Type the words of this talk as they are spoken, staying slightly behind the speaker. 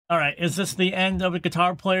All right, is this the end of the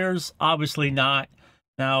guitar players? Obviously not.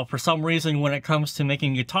 Now, for some reason, when it comes to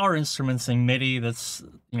making guitar instruments in MIDI, that's,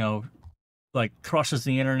 like crushes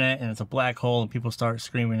the internet and it's a black hole and people start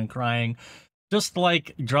screaming and crying. Just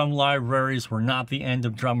like drum libraries were not the end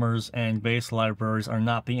of drummers and bass libraries are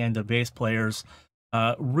not the end of bass players,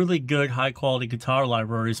 really good high quality guitar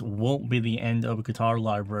libraries won't be the end of guitar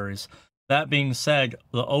libraries. That being said,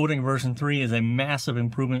 the Odin version 3 is a massive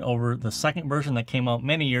improvement over the second version that came out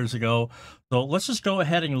many years ago. So let's just go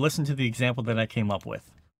ahead and listen to the example that I came up with.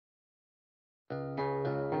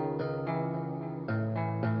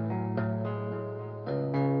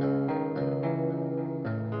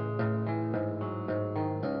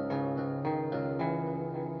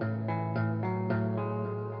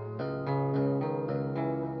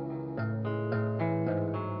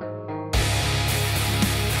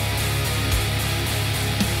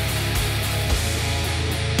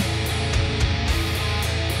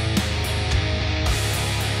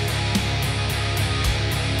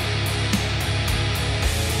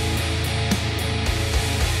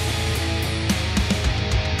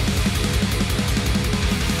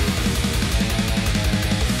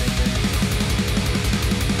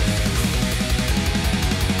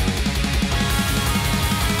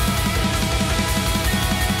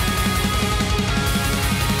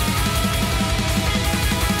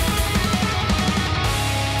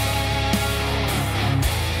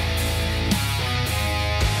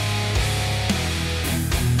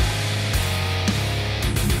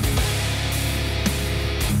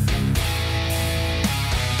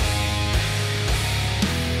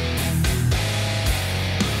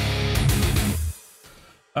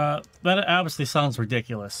 That obviously sounds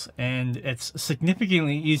ridiculous, and it's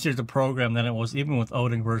significantly easier to program than it was even with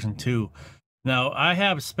Odin version 2. Now, I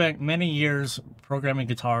have spent many years programming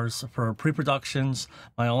guitars for pre-productions,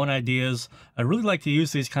 my own ideas. I really like to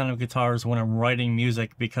use these kind of guitars when I'm writing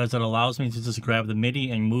music because it allows me to just grab the MIDI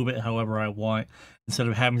and move it however I want instead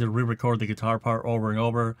of having to re-record the guitar part over and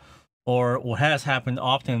over. Or what has happened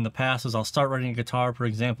often in the past is I'll start writing a guitar, for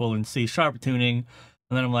example, in C-sharp tuning,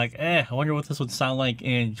 and then I'm like, I wonder what this would sound like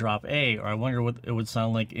in drop A, or I wonder what it would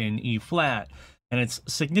sound like in E flat. And it's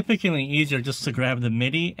significantly easier just to grab the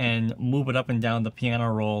MIDI and move it up and down the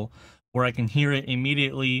piano roll where I can hear it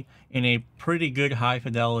immediately in a pretty good high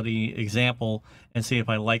fidelity example and see if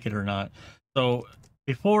I like it or not. So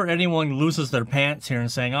before anyone loses their pants here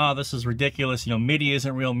and saying, oh, this is ridiculous, MIDI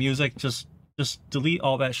isn't real music, just delete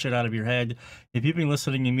all that shit out of your head. If you've been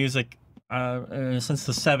listening to music since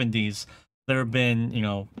the 70s, there have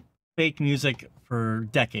been, fake music for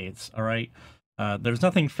decades, all right? There's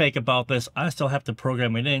nothing fake about this. I still have to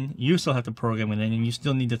program it in. You still have to program it in, and you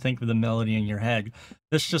still need to think of the melody in your head.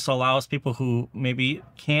 This just allows people who maybe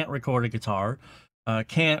can't record a guitar,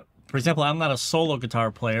 for example, I'm not a solo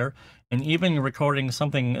guitar player, and even recording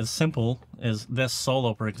something as simple as this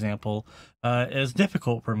solo, for example, is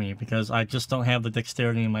difficult for me because I just don't have the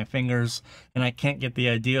dexterity in my fingers, and I can't get the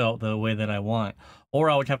idea out the way that I want. Or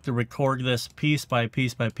I would have to record this piece by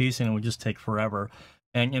piece by piece, and it would just take forever.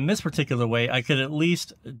 And in this particular way, I could at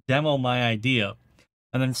least demo my idea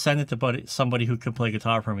and then send it to somebody who could play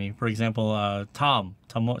guitar for me. For example,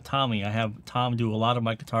 Tommy. I have Tom do a lot of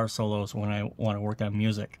my guitar solos when I want to work on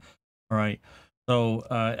music. All right. So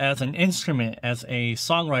as an instrument, as a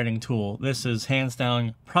songwriting tool, this is hands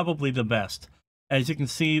down probably the best. As you can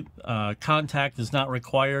see, contact is not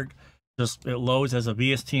required. Just it loads as a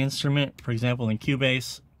VST instrument. For example, in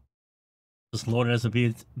Cubase, just load it as a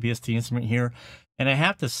VST instrument here. And I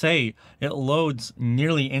have to say, it loads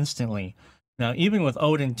nearly instantly. Now, even with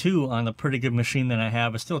Odin 2 on the pretty good machine that I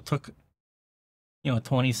have, it still took,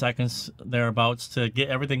 20 seconds thereabouts to get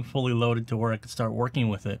everything fully loaded to where I could start working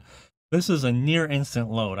with it. This is a near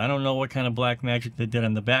instant load. I don't know what kind of black magic they did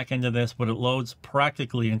on the back end of this, but it loads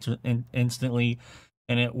practically instantly,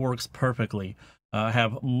 and it works perfectly. I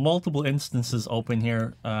have multiple instances open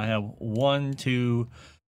here. I have 1, 2,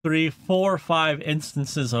 3, 4, 5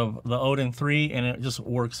 instances of the Odin 3, and it just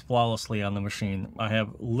works flawlessly on the machine. I have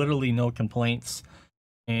literally no complaints,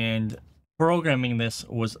 and programming this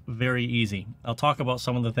was very easy. I'll talk about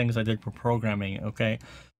some of the things I did for programming, okay?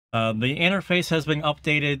 The interface has been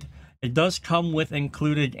updated. It does come with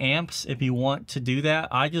included amps if you want to do that.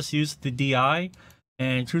 I just used the DI,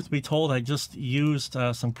 and truth be told, I just used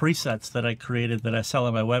some presets that I created that I sell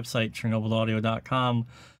on my website, chernobylaudio.com.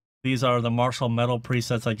 These are the Marshall Metal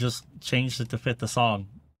presets. I just changed it to fit the song.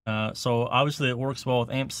 So obviously it works well with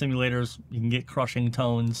amp simulators. You can get crushing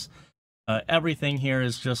tones. Everything here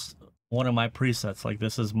is just one of my presets. Like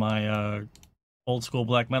this is my old school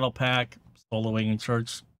black metal pack, soloing in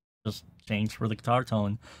church, just changed for the guitar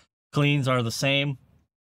tone. Cleans are the same.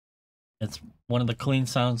 It's one of the clean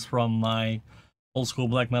sounds from my old school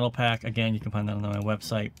black metal pack. Again, you can find that on my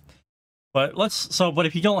website. But but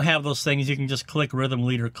if you don't have those things, you can just click Rhythm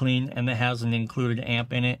Leader Clean, and it has an included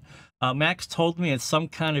amp in it. Max told me it's some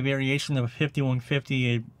kind of variation of a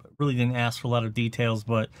 5150. It really didn't ask for a lot of details,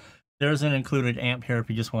 but there's an included amp here if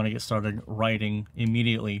you just want to get started writing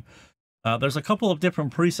immediately. There's a couple of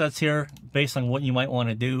different presets here based on what you might want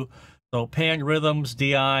to do. So panned rhythms,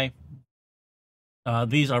 DI.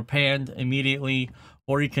 These are panned immediately,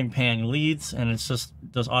 or you can pan leads, and it's just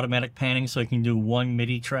does automatic panning, so you can do one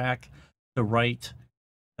MIDI track to write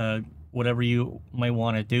whatever you might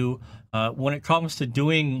want to do. When it comes to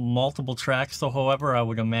doing multiple tracks, though, however, I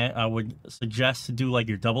would suggest to do like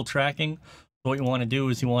your double tracking. So what you want to do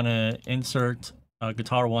is you want to insert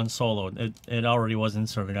guitar 1 solo. It already was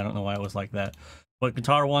inserted. I don't know why it was like that, but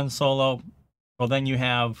guitar 1 solo. Well, then you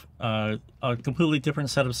have a completely different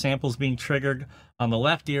set of samples being triggered on the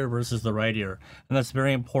left ear versus the right ear, and that's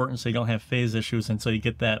very important so you don't have phase issues until you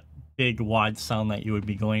get that big wide sound that you would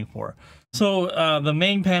be going for. So the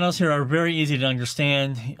main panels here are very easy to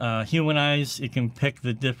understand. Humanize, you can pick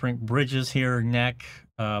the different bridges here, neck,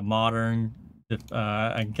 modern.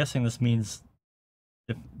 I'm guessing this means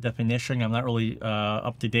definition. I'm not really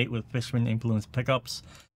up to date with Fishman influence pickups.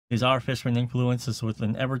 These are Fishman influences with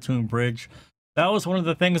an Evertune bridge. That was one of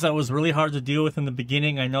the things that was really hard to deal with in the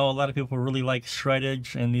beginning. I know a lot of people really like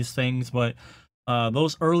shreddage and these things, but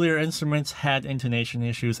those earlier instruments had intonation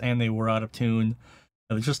issues and they were out of tune.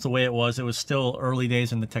 It was just the way it was. It was still early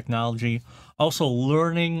days in the technology. Also,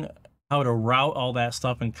 learning how to route all that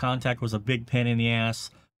stuff in Contact was a big pain in the ass.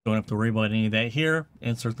 Don't have to worry about any of that here.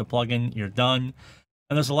 Insert the plugin, you're done.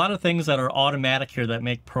 And there's a lot of things that are automatic here that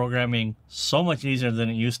make programming so much easier than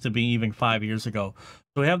it used to be even 5 years ago.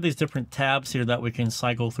 So we have these different tabs here that we can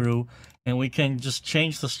cycle through, and we can just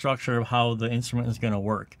change the structure of how the instrument is going to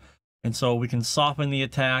work. And so we can soften the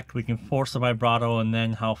attack, we can force the vibrato, and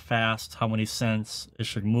then how fast, how many cents it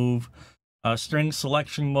should move. String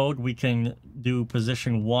selection mode, we can do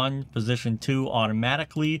position 1, position 2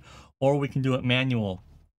 automatically, or we can do it manual.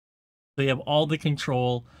 So you have all the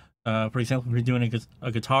control. For example, if you're doing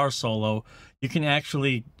a guitar solo, you can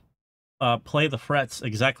actually play the frets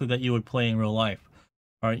exactly that you would play in real life.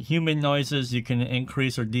 All right, human noises, you can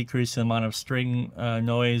increase or decrease the amount of string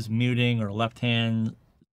noise, muting, or left hand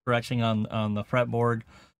stretching on the fretboard.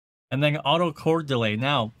 And then auto chord delay.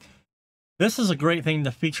 Now, this is a great thing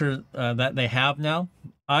to feature that they have now.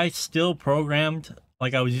 I still programmed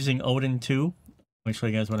like I was using Odin II. Let me show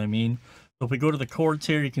you guys what I mean. So if we go to the chords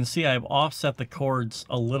here, you can see I've offset the chords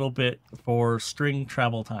a little bit for string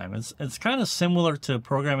travel time. It's kind of similar to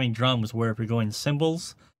programming drums, where if you're going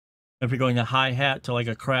cymbals, if you're going to hi-hat to like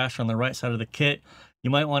a crash on the right side of the kit, you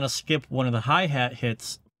might want to skip one of the hi-hat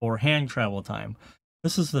hits for hand travel time.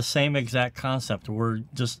 This is the same exact concept.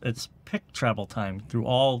 It's pick travel time through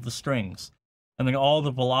all the strings. And then all the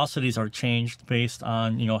velocities are changed based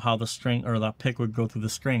on, you know, how the string or the pick would go through the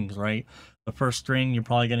strings, right? The first string, you're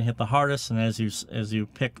probably going to hit the hardest, and as you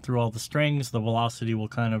pick through all the strings, the velocity will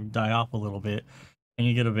kind of die off a little bit, and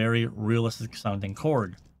you get a very realistic sounding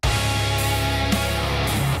chord. Let's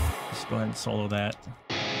go ahead and solo that.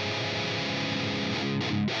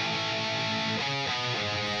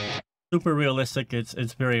 Super realistic,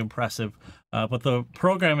 it's very impressive, but the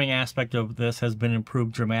programming aspect of this has been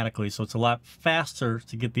improved dramatically, so it's a lot faster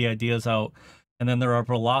to get the ideas out. And then there are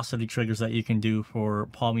velocity triggers that you can do for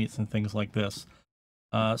palm mutes and things like this.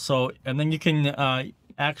 And then you can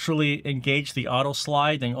actually engage the auto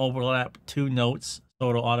slide and overlap 2 notes, so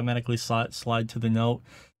it'll automatically slide to the note.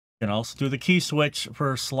 You can also do the key switch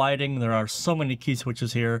for sliding. There are so many key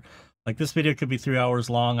switches here. Like, this video could be 3 hours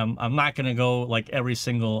long. I'm not going to go like every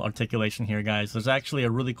single articulation here, guys. There's actually a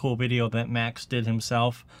really cool video that Max did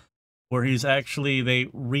himself, where they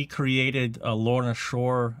recreated a Lorna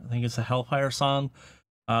Shore, I think it's a Hellfire song,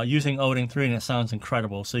 using Odin III, and it sounds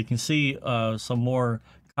incredible. So you can see some more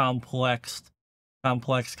complicated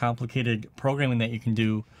programming that you can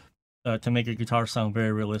do to make your guitar sound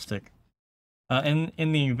very realistic.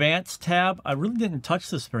 In the Advanced tab, I really didn't touch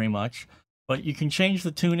this very much, but you can change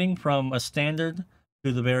the tuning from a standard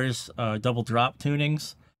to the various double drop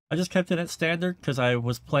tunings. I just kept it at standard because I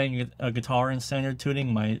was playing a guitar in standard tuning.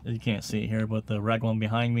 You can't see it here, but the red one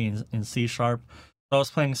behind me is in C sharp. So I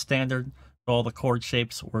was playing standard, so all the chord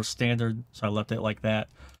shapes were standard, so I left it like that.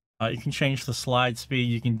 You can change the slide speed,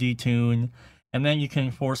 you can detune, and then you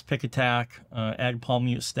can force pick attack, add palm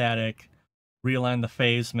mute static, realign the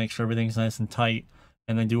phase, make sure everything's nice and tight,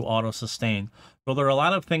 and then do auto sustain. So there are a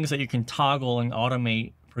lot of things that you can toggle and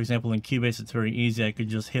automate. For example, in Cubase, it's very easy. I could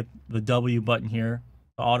just hit the W button here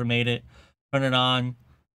to automate it, turn it on,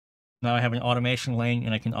 Now I have an automation lane,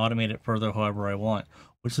 and I can automate it further however I want,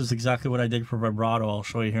 which is exactly what I did for vibrato. I'll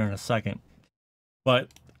show you here in a second. But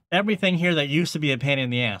everything here that used to be a pain in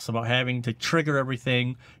the ass about having to trigger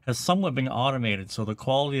everything has somewhat been automated, so the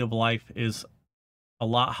quality of life is a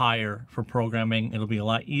lot higher for programming. It'll be a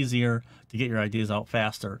lot easier to get your ideas out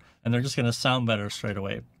faster, and they're just going to sound better straight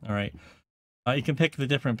away. All right. You can pick the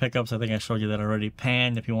different pickups. I think I showed you that already.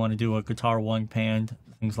 Pan, if you want to do a guitar one pan,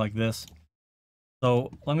 things like this.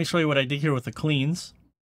 So let me show you what I did here with the cleans.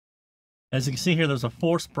 As you can see here, there's a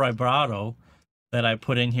forced vibrato that I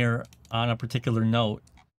put in here on a particular note.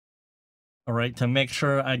 All right, to make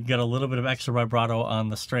sure I get a little bit of extra vibrato on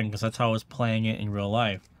the string, because that's how I was playing it in real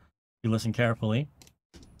life. If you listen carefully.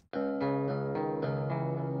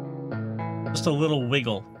 Just a little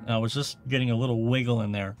wiggle. I was just getting a little wiggle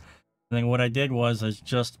in there. And then what I did was I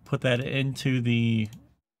just put that into the...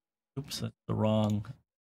 Oops, that's the wrong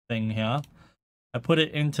thing here. I put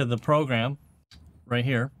it into the program right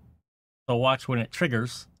here. So watch when it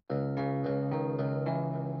triggers. There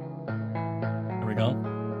we go.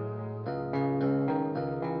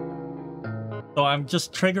 So I'm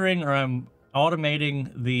just triggering, or I'm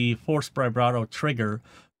automating the forced vibrato trigger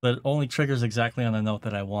that only triggers exactly on the note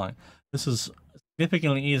that I want. This is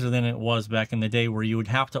significantly easier than it was back in the day, where you would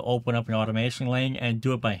have to open up an automation lane and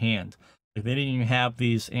do it by hand. Like, they didn't even have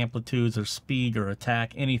these amplitudes or speed or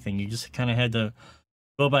attack, anything. You just kind of had to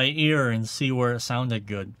go by ear and see where it sounded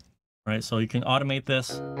good. Right, so you can automate this,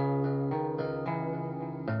 and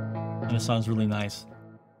it sounds really nice.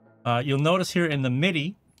 You'll notice here in the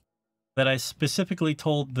MIDI that I specifically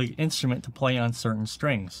told the instrument to play on certain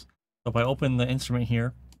strings. So if I open the instrument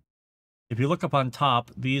here, if you look up on top,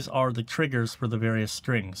 these are the triggers for the various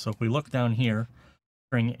strings. So if we look down here,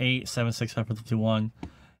 string 8, 7, 6, 5, 4, 3, 2, 1,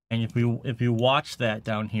 and if you watch that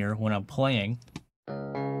down here when I'm playing,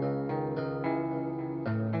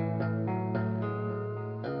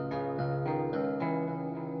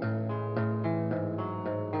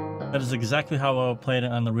 that is exactly how I would play it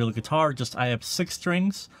on the real guitar. Just I have 6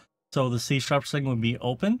 strings, so the C sharp string would be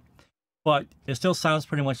open, but it still sounds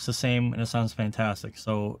pretty much the same, and it sounds fantastic.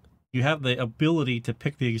 So you have the ability to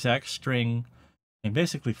pick the exact string and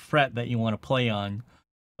basically fret that you want to play on.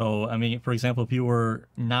 So, I mean, for example, if you were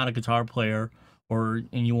not a guitar player, and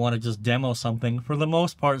you want to just demo something, for the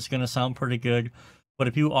most part, it's going to sound pretty good. But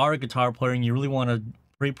if you are a guitar player and you really want to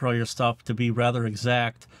pre-pro your stuff to be rather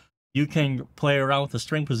exact, you can play around with the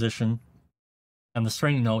string position and the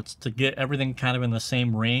string notes to get everything kind of in the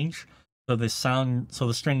same range, so the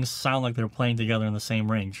strings sound like they're playing together in the same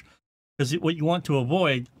range. Because what you want to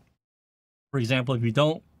avoid, for example, if you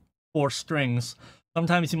don't force strings,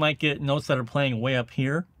 sometimes you might get notes that are playing way up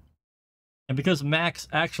here, and because Max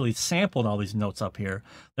actually sampled all these notes up here,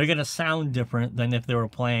 they're going to sound different than if they were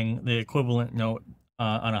playing the equivalent note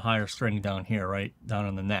on a higher string down here, right down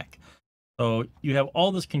on the neck. So you have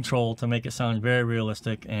all this control to make it sound very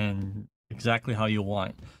realistic and exactly how you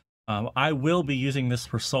want. I will be using this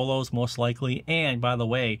for solos most likely. And by the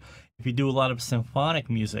way, if you do a lot of symphonic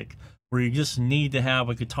music where you just need to have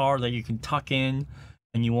a guitar that you can tuck in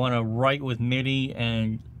and you want to write with MIDI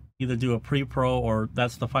and either do a pre-pro or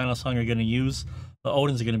that's the final song you're going to use, the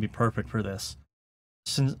Odins are going to be perfect for this.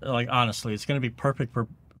 Like, honestly, it's going to be perfect for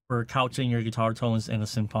couching your guitar tones in a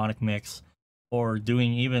symphonic mix, or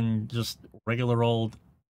doing even just regular old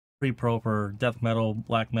pre-pro for death metal,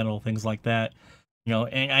 black metal, things like that. You know,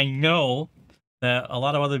 and I know that a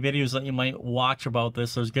lot of other videos that you might watch about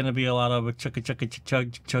this, there's going to be a lot of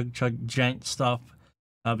chug gent stuff,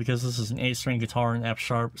 because this is an 8-string guitar in F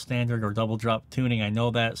sharp standard or double drop tuning. I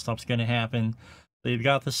know that stuff's going to happen. So you've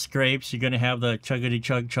got the scrapes, you're going to have the chuggity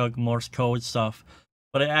chug Morse code stuff,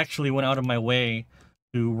 but I actually went out of my way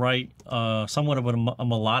to write somewhat of a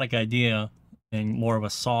melodic idea in more of a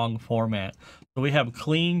song format. So we have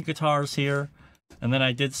clean guitars here, and then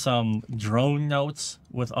I did some drone notes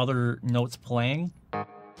with other notes playing.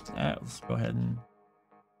 Let's go ahead and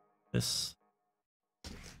this.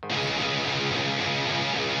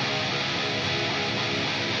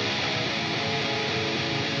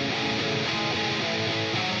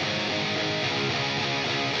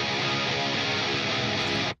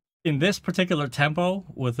 In this particular tempo,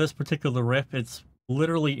 with this particular riff, it's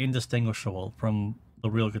literally indistinguishable from the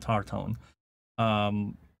real guitar tone.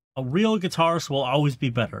 A real guitarist will always be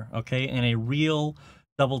better, okay? And a real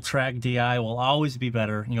double track DI will always be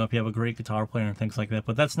better, you know, if you have a great guitar player and things like that.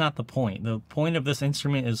 But that's not the point. The point of this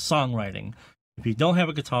instrument is songwriting. If you don't have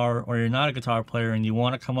a guitar, or you're not a guitar player and you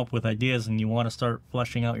want to come up with ideas and you want to start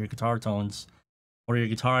fleshing out your guitar tones or your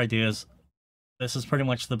guitar ideas, this is pretty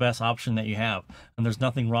much the best option that you have. And there's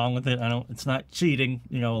nothing wrong with it. It's not cheating,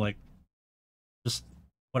 you know, like, just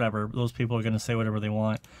whatever. Those people are going to say whatever they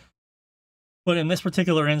want. But in this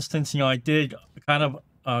particular instance, you know, I did kind of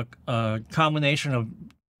a combination of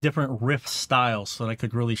different riff styles so that I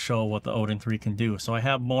could really show what the Odin III can do. So I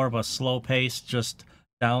have more of a slow pace, just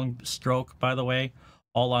downstroke, by the way,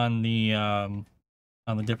 all on the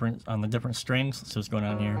different strings. Let's just go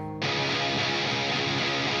down here.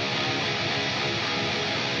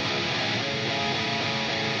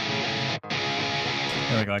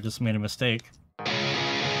 There we go. I just made a mistake.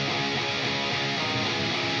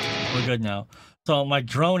 We're good now. So my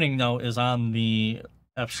droning note is on the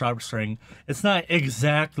F sharp string. It's not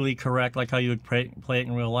exactly correct like how you would play it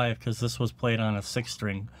in real life, because this was played on a 6th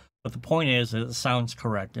string. But the point is, it sounds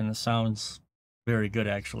correct, and it sounds very good,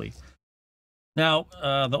 actually. Now,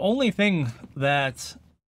 the only thing that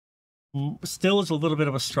still is a little bit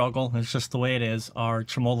of a struggle, it's just the way it is, are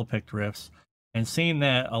tremolo picked riffs. And seeing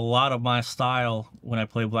that a lot of my style when I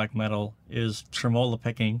play black metal is tremolo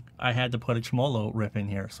picking, I had to put a tremolo riff in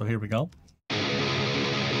here. So here we go.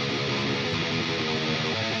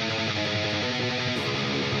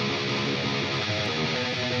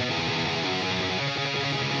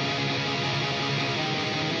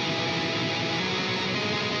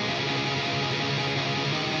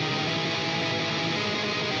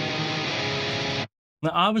 Now,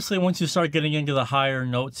 obviously, once you start getting into the higher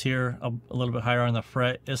notes here, a little bit higher on the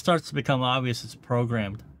fret, it starts to become obvious it's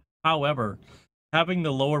programmed. However, having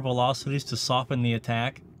the lower velocities to soften the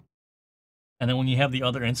attack, and then when you have the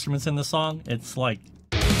other instruments in the song, it's like...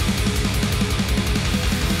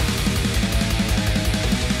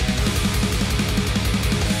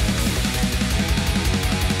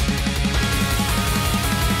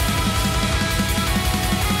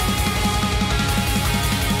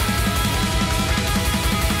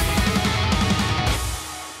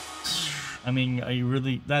 I mean, are you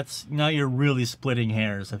really, that's, now you're really splitting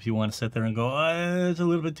hairs if you want to sit there and go, oh, it's a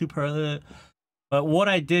little bit too perfect. But what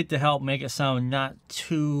I did to help make it sound not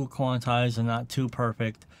too quantized and not too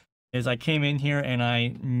perfect is I came in here and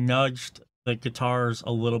I nudged the guitars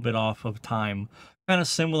a little bit off of time. Kind of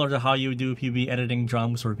similar to how you would do if you'd be editing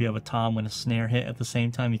drums, or if you have a tom and a snare hit at the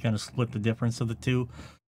same time, you kind of split the difference of the two.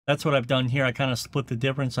 That's what I've done here. I kind of split the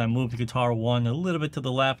difference. I moved guitar 1 a little bit to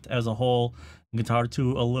the left as a whole, guitar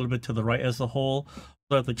 2 a little bit to the right as a whole,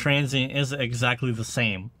 so that the transient is exactly the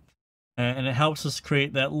same. And it helps us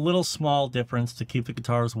create that little small difference to keep the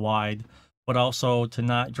guitars wide, but also to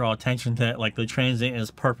not draw attention to it, like the transient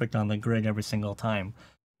is perfect on the grid every single time.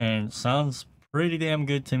 And sounds pretty damn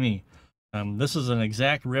good to me. This is an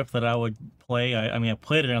exact riff that I would play. I mean, I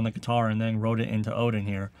played it on the guitar and then wrote it into Odin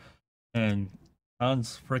here. And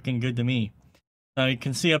sounds freaking good to me. Now you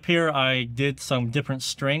can see up here I did some different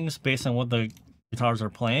strings based on what the guitars are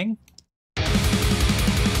playing.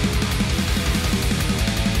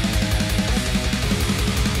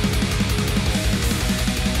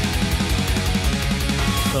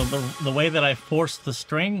 So the way that I forced the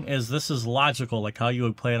string is, this is logical, like how you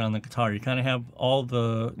would play it on the guitar. You kind of have all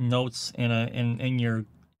the notes in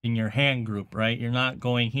your hand group, right? You're not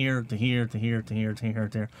going here to here to here to here to here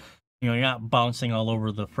to here. You know, you're not bouncing all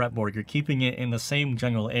over the fretboard. You're keeping it in the same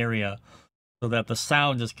general area so that the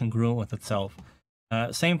sound is congruent with itself.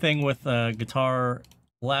 Same thing with guitar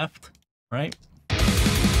left, right?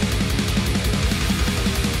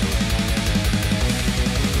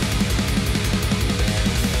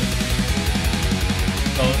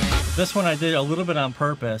 So this one I did a little bit on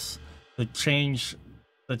purpose to change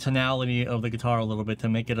the tonality of the guitar a little bit, to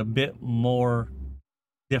make it a bit more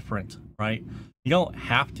different, right? You don't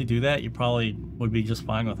have to do that. You probably would be just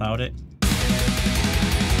fine without it.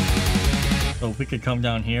 So if we could come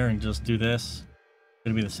down here and just do this, it's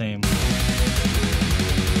gonna be the same.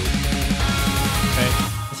 Okay,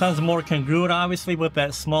 it sounds more congruent, obviously, with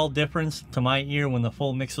that small difference to my ear when the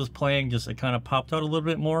full mix was playing. Just it kind of popped out a little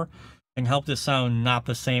bit more and helped it sound not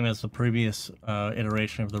the same as the previous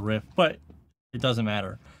iteration of the riff, but it doesn't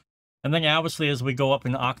matter. And then obviously as we go up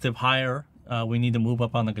an octave higher, we need to move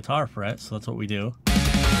up on the guitar fret, so that's what we do.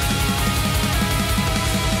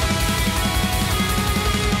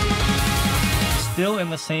 Still in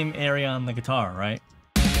the same area on the guitar, right?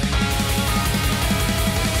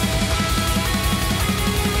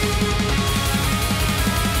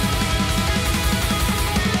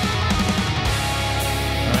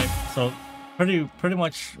 Alright, so pretty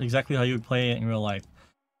much exactly how you would play it in real life.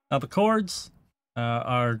 Now the chords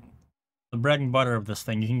are the bread and butter of this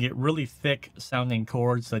thing. You can get really thick sounding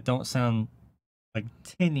chords that don't sound like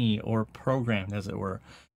tinny or programmed, as it were.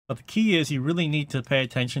 But the key is you really need to pay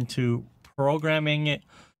attention to programming it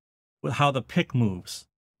with how the pick moves.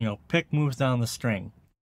 You know, pick moves down the string.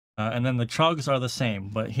 And then the chugs are the same,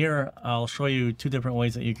 but here I'll show you two different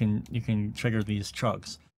ways that you can trigger these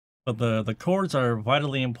chugs. But the chords are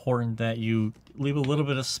vitally important that you leave a little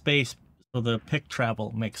bit of space so the pick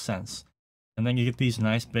travel makes sense. And then you get these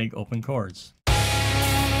nice big open chords.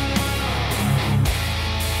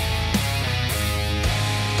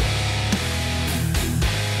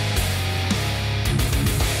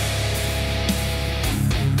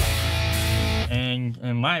 And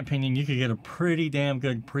in my opinion, you could get a pretty damn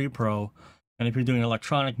good pre-pro. And if you're doing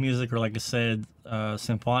electronic music or, like I said,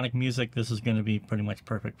 symphonic music, this is going to be pretty much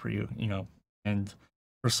perfect for you, you know. And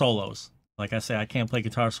for solos, like I say, I can't play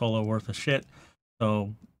guitar solo worth a shit.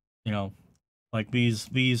 So, you know, like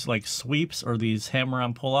these like sweeps or these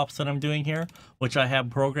hammer-on pull-ups that I'm doing here, which I have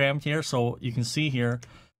programmed here. So you can see here,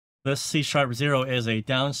 this C#0 is a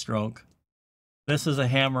downstroke. This is a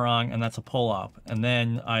hammer-on, and that's a pull-up. And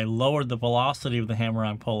then I lowered the velocity of the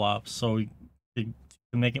hammer-on pull-up so to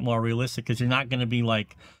make it more realistic, because you're not going to be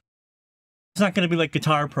like, it's not going to be like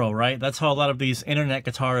Guitar Pro, right? That's how a lot of these internet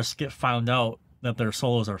guitarists get found out that their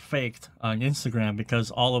solos are faked on Instagram,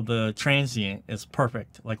 because all of the transient is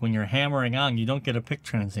perfect. Like when you're hammering on, you don't get a pick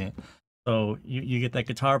transient. So you get that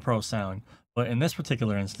Guitar Pro sound. But in this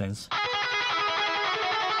particular instance, you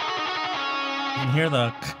can hear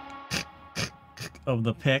the of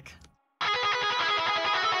the pick.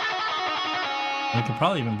 You can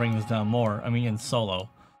probably even bring this down more, I mean in solo.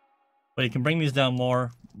 But you can bring these down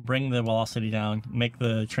more, bring the velocity down, make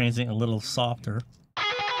the transient a little softer.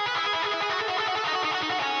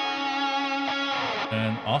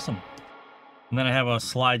 And awesome. And then I have a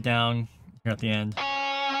slide down here at the end.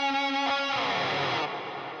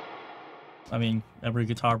 I mean, every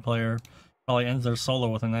guitar player probably ends their solo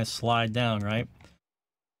with a nice slide down, right?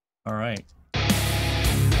 Alright.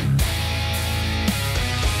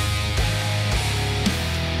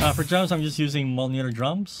 For drums, I'm just using Molnir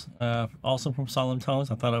drums, also from Solemn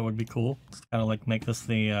Tones. I thought it would be cool, kind of like make this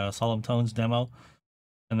the Solemn Tones demo.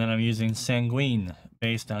 And then I'm using Sanguine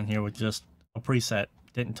bass down here with just a preset.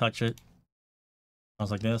 Didn't touch it.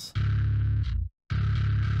 Sounds like this.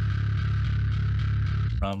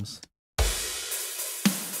 Drums.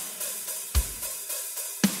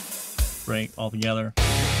 Great, all together.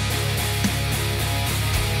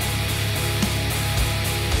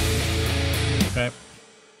 Okay.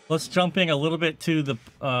 Let's jump in a little bit to the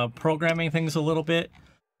programming things a little bit,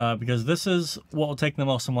 because this is what will take the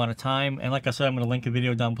most amount of time. And like I said, I'm going to link a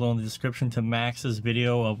video down below in the description to Max's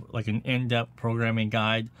video of like an in-depth programming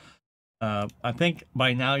guide. I think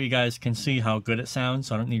by now you guys can see how good it sounds,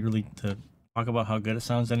 so I don't need really to talk about how good it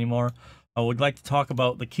sounds anymore. I would like to talk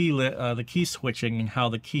about the key switching and how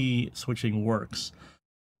the key switching works.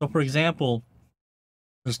 So for example,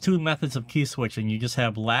 there's two methods of key switching. You just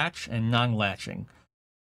have latch and non-latching.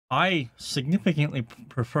 I significantly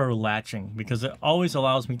prefer latching because it always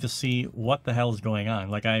allows me to see what the hell is going on.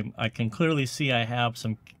 Like I can clearly see I have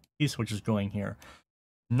some key switches going here.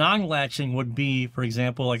 Non-latching would be, for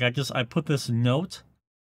example, like I put this note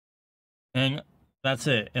and that's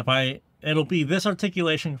it. It'll be this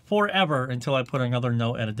articulation forever until I put another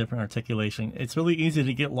note at a different articulation. It's really easy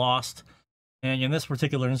to get lost. And in this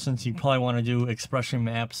particular instance, you probably want to do expression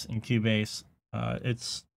maps in Cubase.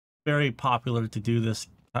 It's very popular to do this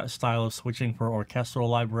style of switching for orchestral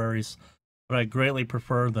libraries, but I greatly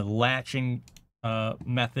prefer the latching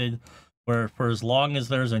method, where for as long as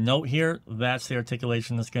there's a note here, that's the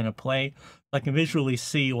articulation that's going to play. I can visually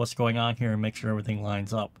see what's going on here and make sure everything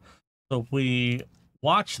lines up. So if we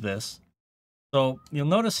watch this, so you'll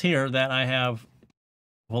notice here that I have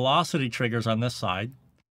velocity triggers on this side,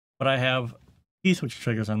 but I have key switch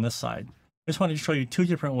triggers on this side. I just wanted to show you two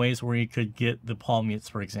different ways where you could get the palm mutes,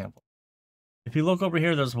 for example. If you look over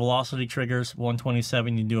here, there's velocity triggers.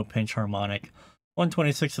 127, you do a pinch harmonic.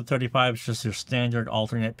 126 to 35 is just your standard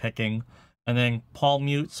alternate picking. And then palm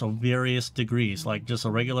mute, so various degrees, like just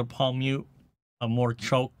a regular palm mute, a more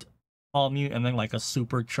choked palm mute, and then like a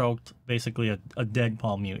super choked, basically a dead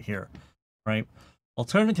palm mute here, right?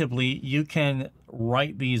 Alternatively, you can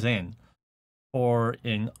write these in for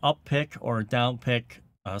an up pick or a down pick,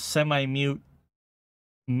 semi-mute,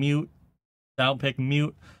 mute, down pick,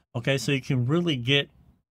 mute. Okay, so you can really get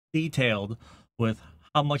detailed with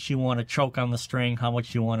how much you want to choke on the string, how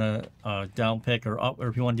much you want to down pick or up, or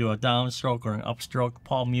if you want to do a downstroke or an upstroke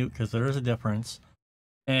palm mute, because there is a difference.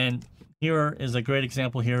 And here is a great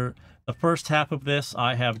example here. The first half of this,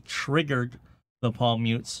 I have triggered the palm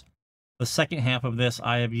mutes. The second half of this,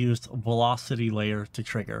 I have used velocity layer to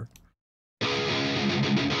trigger.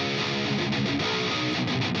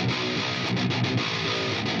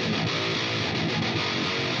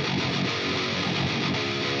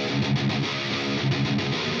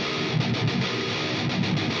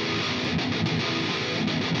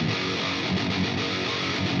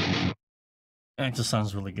 it just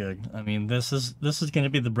sounds really good. I mean, this is going to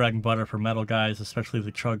be the bread and butter for metal guys, especially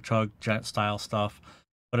the chug chug jet style stuff.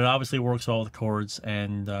 But it obviously works well with chords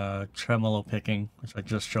and tremolo picking, which I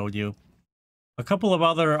just showed you. A couple of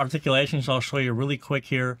other articulations I'll show you really quick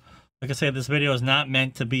here. Like I said, this video is not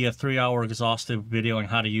meant to be a 3-hour exhaustive video on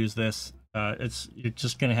how to use this. You're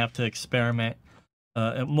just going to have to experiment.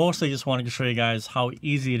 Mostly just wanted to show you guys how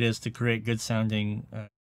easy it is to create good sounding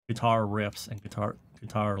guitar riffs and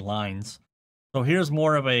guitar lines. So here's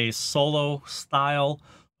more of a solo style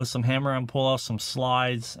with some hammer and pull off, some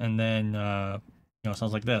slides, and then it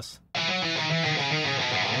sounds like this.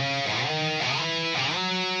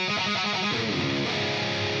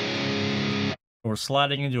 We're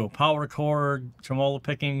sliding into a power chord, tremolo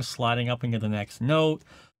picking, sliding up into the next note.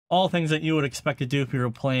 All things that you would expect to do if you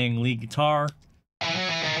were playing lead guitar.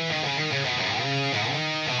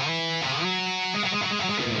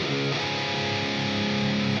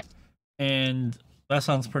 And that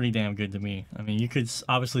sounds pretty damn good to me. I mean, you could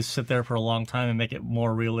obviously sit there for a long time and make it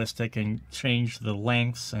more realistic and change the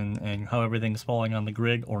lengths and how everything's falling on the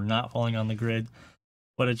grid or not falling on the grid.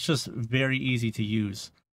 But it's just very easy to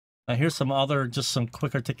use. Now here's some other, just some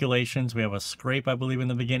quick articulations. We have a scrape, I believe, in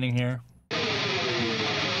the beginning here.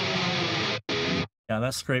 Yeah,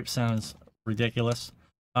 that scrape sounds ridiculous.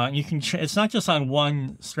 You can it's not just on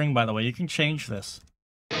one string, by the way. You can change this.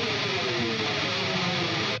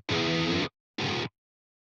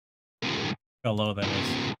 How low that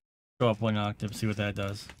is. Go up 1 octave, see what that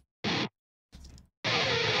does.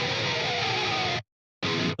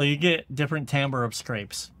 So you get different timbre of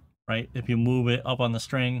scrapes, right? If you move it up on the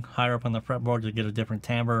string, higher up on the fretboard, you get a different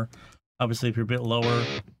timbre. Obviously, if you're a bit lower,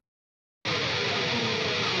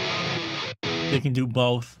 you can do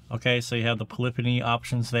both. Okay, so you have the polyphony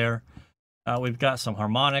options there. We've got some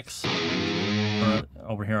harmonics.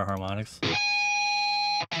 Over here are harmonics.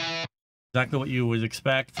 Exactly what you would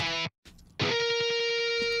expect.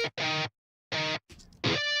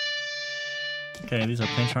 Okay, these are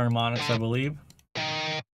pinch harmonics, I believe.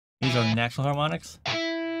 These are natural harmonics.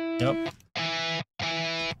 Yep.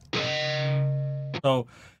 So,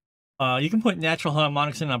 you can put natural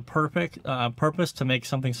harmonics in on purpose to make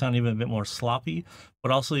something sound even a bit more sloppy,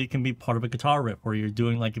 but also you can be part of a guitar riff where you're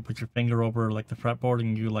doing, like, you put your finger over like the fretboard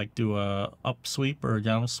and you like do a up sweep or a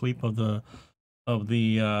down sweep of the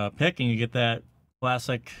pick, and you get that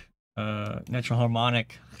classic natural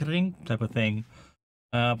harmonic type of thing.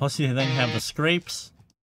 Plus you then have the scrapes.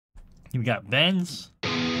 You've got bends.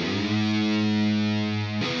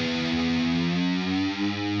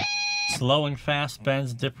 Slow and fast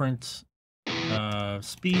bends, different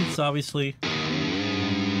speeds, obviously.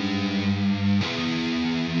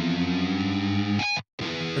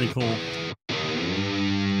 Pretty cool.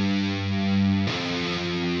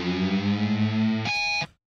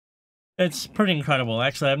 It's pretty incredible.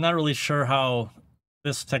 Actually, I'm not really sure how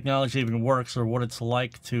this technology even works or what it's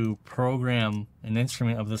like to program an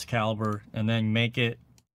instrument of this caliber and then make it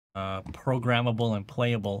programmable and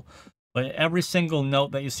playable. But every single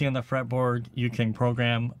note that you see on the fretboard, you can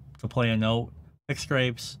program to play a note. Pick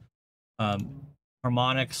scrapes,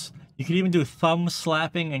 harmonics. You can even do thumb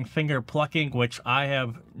slapping and finger plucking, which I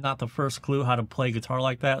have not the first clue how to play guitar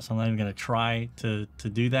like that, so I'm not even going to try to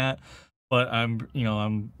do that. But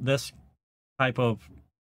I'm this type of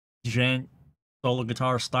gent solo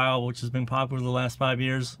guitar style, which has been popular the last 5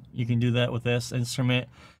 years. You can do that with this instrument.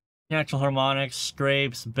 Natural harmonics,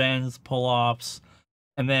 scrapes, bends, pull-offs,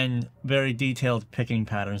 and then very detailed picking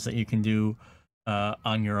patterns that you can do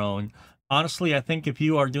on your own. Honestly, I think if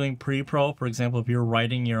you are doing pre-pro, for example, if you're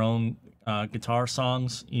writing your own guitar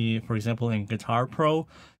songs, for example, in Guitar Pro,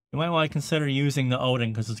 you might want to consider using the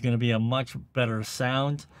Odin because it's going to be a much better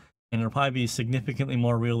sound, and it'll probably be significantly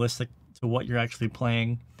more realistic to what you're actually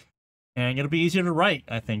playing. And it'll be easier to write,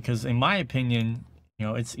 I think, because in my opinion,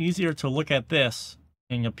 it's easier to look at this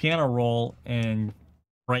in a piano roll and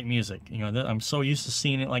write music. I'm so used to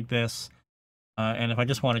seeing it like this. And if I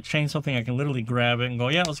just want to change something, I can literally grab it and go,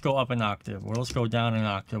 yeah, let's go up an octave, or let's go down an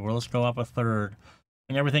octave, or let's go up a third.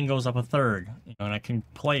 And everything goes up a third, and I can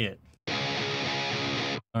play it.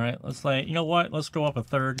 All right, let's like, you know what? Let's go up a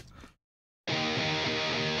third.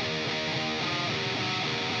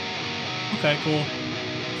 Okay, cool.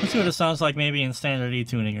 Let's see what it sounds like maybe in standard E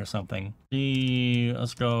tuning or something. G,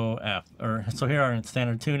 let's go F. So here are in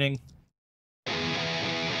standard tuning.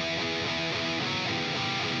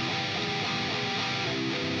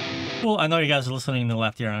 Cool, I know you guys are listening to the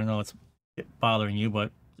left ear. I know it's bothering you,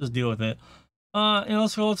 but just deal with it.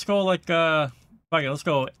 Let's go like, fuck it, let's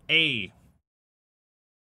go A.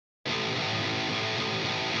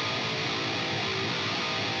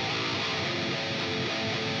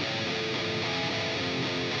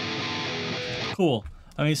 cool.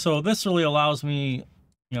 I mean, so this really allows me,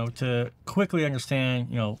 to quickly understand,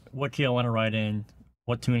 what key I want to write in,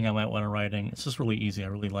 what tuning I might want to write in. It's just really easy. I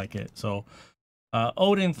really like it. So,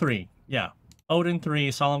 Odin III. Yeah. Odin III,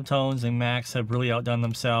 Solemn Tones, and Max have really outdone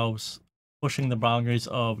themselves, pushing the boundaries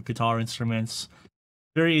of guitar instruments.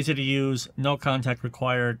 Very easy to use, no contact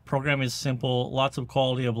required. Program is simple, lots of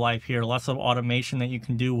quality of life here, lots of automation that you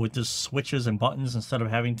can do with just switches and buttons instead of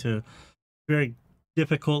having to very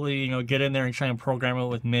difficultly, get in there and try and program it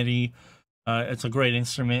with MIDI. It's a great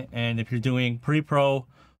instrument, and if you're doing pre-pro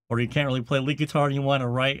or you can't really play lead guitar and you want to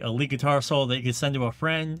write a lead guitar solo that you can send to a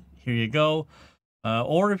friend, here you go.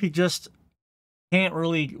 Or if you just can't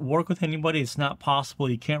really work with anybody, it's not possible,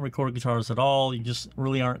 you can't record guitars at all, you just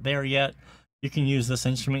really aren't there yet, you can use this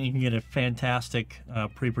instrument. You can get a fantastic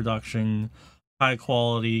pre-production,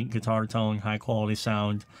 high-quality guitar tone, high-quality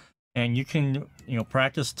sound, and you can,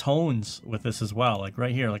 practice tones with this as well. Like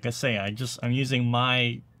right here, like I say, I'm using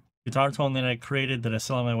my guitar tone that I created that I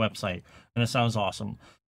sell on my website, and it sounds awesome.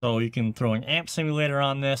 So you can throw an amp simulator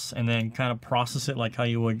on this and then kind of process it like how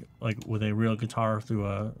you would like with a real guitar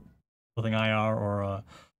through with an IR or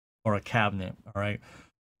a cabinet. All right.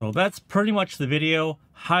 So that's pretty much the video.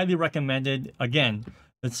 Highly recommended. Again,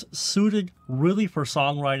 it's suited really for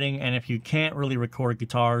songwriting, and if you can't really record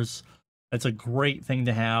guitars, it's a great thing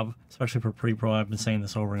to have, especially for pre-pro. I've been saying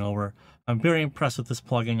this over and over. I'm very impressed with this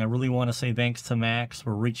plugin. I really want to say thanks to Max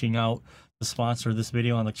for reaching out to sponsor this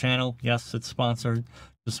video on the channel. Yes, it's sponsored.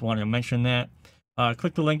 Just wanted to mention that.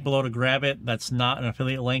 Click the link below to grab it. That's not an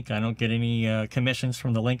affiliate link. I don't get any commissions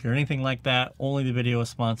from the link or anything like that. Only the video is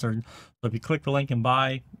sponsored. So if you click the link and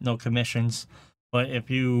buy, no commissions. But if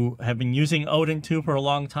you have been using Odin II for a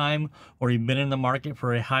long time, or you've been in the market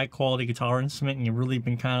for a high quality guitar instrument and you've really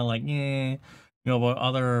been kind of like, about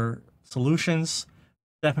other solutions,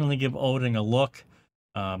 definitely give Odin a look.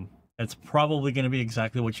 It's probably going to be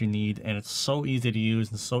exactly what you need, and it's so easy to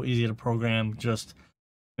use and so easy to program. Just,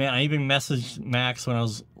 man, I even messaged Max when I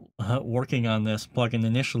was working on this plugin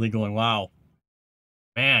initially going, wow,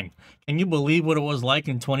 man, can you believe what it was like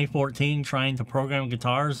in 2014 trying to program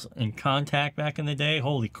guitars in Contact back in the day?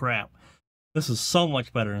 Holy crap. This is so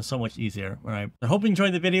much better and so much easier. All right. I hope you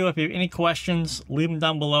enjoyed the video. If you have any questions, leave them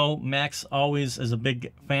down below. Max always is a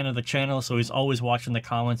big fan of the channel, so he's always watching the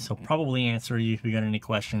comments. He'll probably answer you if you got any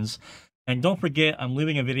questions. And don't forget, I'm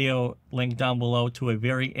leaving a video link down below to a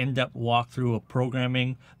very in-depth walkthrough of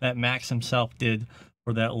programming that Max himself did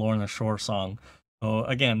for that Lorna Shore song. So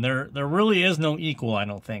again, there really is no equal, I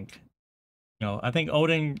don't think. I think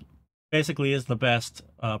Odin basically is the best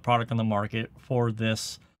product on the market for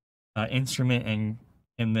this instrument and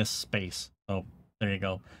in this space. So there you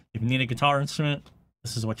go. If you need a guitar instrument,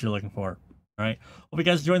 this is what you're looking for. All right. Hope you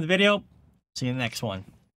guys enjoyed the video. See you in the next one.